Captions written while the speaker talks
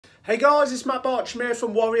Hey guys, it's Matt Bartram here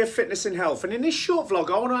from Warrior Fitness and Health, and in this short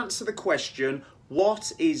vlog I want to answer the question,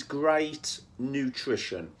 what is great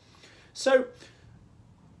nutrition? So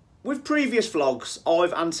with previous vlogs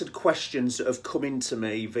I've answered questions that have come into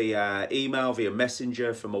me via email, via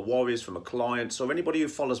messenger, from my warriors, from my clients or anybody who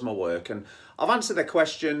follows my work, and I've answered their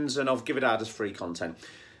questions and I've given it out as free content.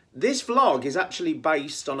 This vlog is actually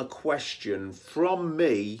based on a question from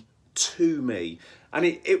me to me, and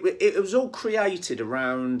it was all created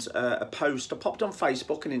around a post I popped on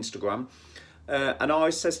Facebook and Instagram, and I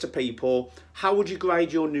says to people, how would you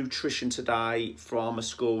grade your nutrition today from a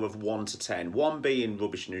score of 1 to 10? 1 being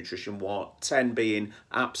rubbish nutrition, 10 being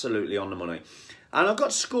absolutely on the money. And I've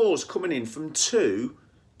got scores coming in from 2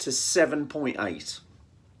 to 7.8.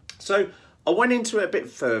 So I went into it a bit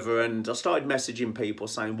further and I started messaging people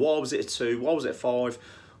saying, why was it a 2? Why was it a 5?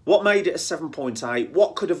 What made it a 7.8?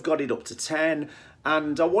 What could have got it up to 10?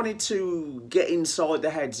 And I wanted to get inside the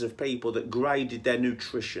heads of people that graded their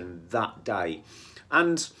nutrition that day.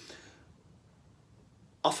 And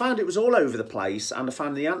I found it was all over the place, and I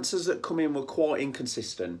found the answers that come in were quite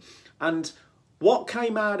inconsistent. And what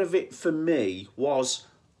came out of it for me was,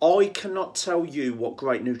 I cannot tell you what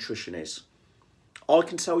great nutrition is. I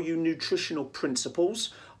can tell you nutritional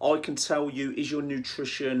principles. I can tell you, is your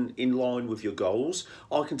nutrition in line with your goals?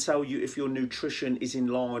 I can tell you if your nutrition is in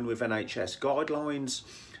line with NHS guidelines.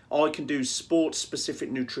 I can do sports-specific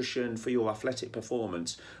nutrition for your athletic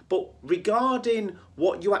performance. But regarding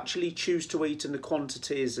what you actually choose to eat and the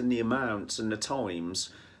quantities and the amounts and the times,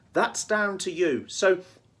 that's down to you. So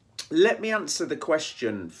let me answer the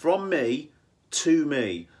question from me to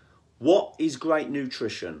me. What is great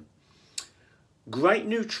nutrition? Great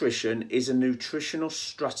nutrition is a nutritional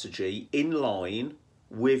strategy in line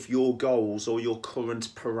with your goals or your current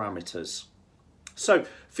parameters. So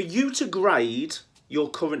for you to grade your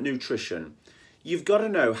current nutrition, you've got to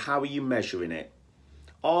know, how are you measuring it?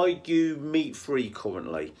 Are you meat-free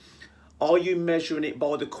currently? Are you measuring it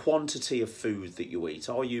by the quantity of food that you eat?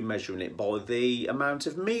 Are you measuring it by the amount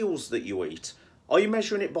of meals that you eat? Are you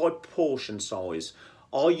measuring it by portion size?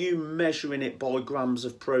 Are you measuring it by grams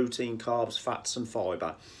of protein, carbs, fats and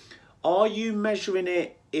fibre? Are you measuring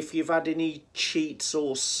it if you've had any cheats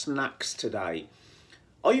or snacks today?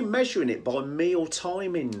 Are you measuring it by meal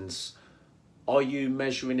timings? Are you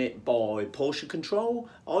measuring it by portion control?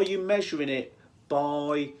 Are you measuring it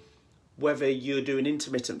by whether you're doing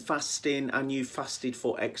intermittent fasting and you fasted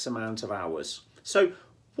for X amount of hours? So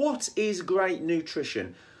what is great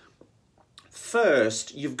nutrition?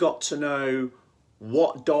 First, you've got to know,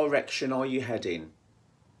 what direction are you heading?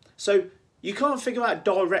 So you can't figure out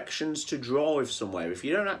directions to drive somewhere if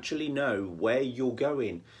you don't actually know where you're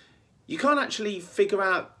going. You can't actually figure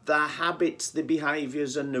out the habits, the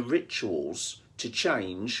behaviours and the rituals to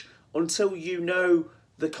change until you know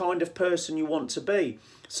the kind of person you want to be.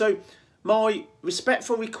 So my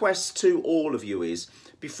respectful request to all of you is,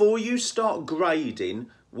 before you start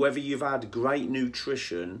grading whether you've had great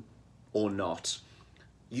nutrition or not,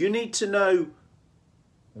 you need to know,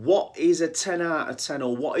 what is a 10 out of 10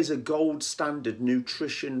 or what is a gold standard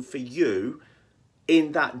nutrition for you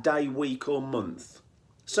in that day, week or month?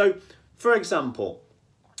 So for example,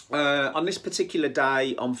 on this particular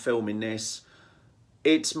day I'm filming this,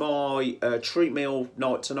 it's my treat meal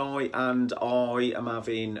night tonight, and I am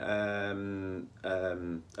having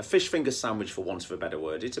a fish finger sandwich, for want of a better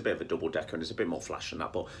word. It's a bit of a double decker and it's a bit more flash than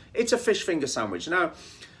that, but it's a fish finger sandwich. Now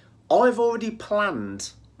I've already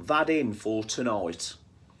planned that in for tonight.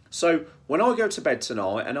 So when I go to bed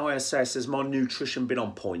tonight and I assess, has my nutrition been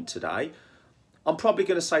on point today, I'm probably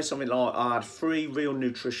going to say something like, I had 3 real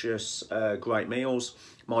nutritious great meals.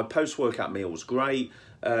 My post-workout meal was great.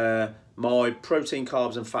 My protein,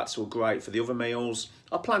 carbs and fats were great for the other meals.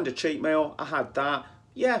 I planned a cheat meal. I had that.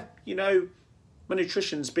 Yeah, you know, my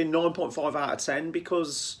nutrition's been 9.5 out of 10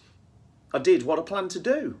 because I did what I planned to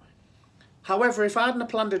do. However, if I hadn't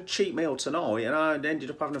planned a cheat meal tonight and I ended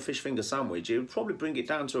up having a fish finger sandwich, it would probably bring it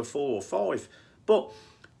down to a 4 or 5. But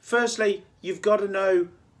firstly, you've got to know,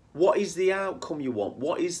 what is the outcome you want?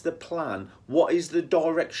 What is the plan? What is the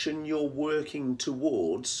direction you're working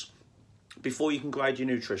towards before you can grade your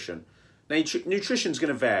nutrition? Now, nutrition's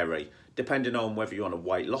going to vary depending on whether you're on a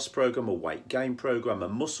weight loss program, a weight gain program, a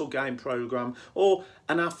muscle gain program, or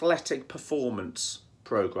an athletic performance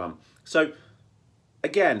program. So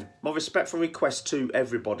again, my respectful request to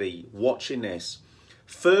everybody watching this,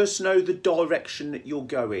 first know the direction that you're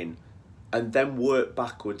going and then work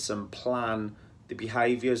backwards and plan the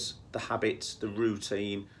behaviours, the habits, the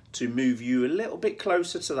routine to move you a little bit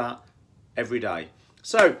closer to that every day.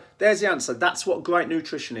 So there's the answer. That's what great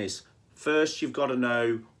nutrition is. First, you've got to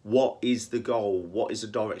know What is the goal? What is the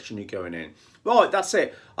direction you're going in? Right, that's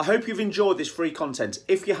it. I hope you've enjoyed this free content.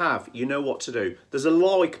 If you have, you know what to do. There's a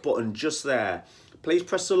like button just there. Please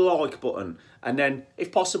press the like button, and then,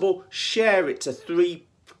 if possible, share it to 3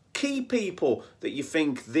 key people that you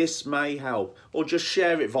think this may help, or just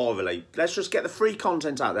share it virally. Let's just get the free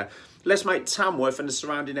content out there. Let's make Tamworth and the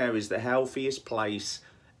surrounding areas the healthiest place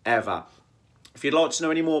ever. If you'd like to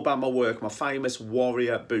know any more about my work, my famous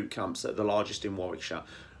Warrior Bootcamps are the largest in Warwickshire,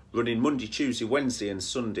 running Monday, Tuesday, Wednesday and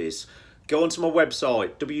Sundays. Go onto my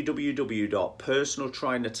website,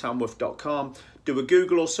 www.personaltrainertamworth.com. Do a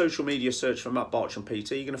Google or social media search for Matt Bartram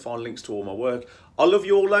PT. You're going to find links to all my work. I love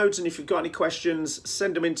you all loads, and if you've got any questions,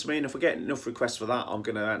 send them in to me, and if I get enough requests for that, I'm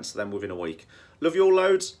going to answer them within a week. Love you all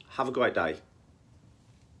loads. Have a great day.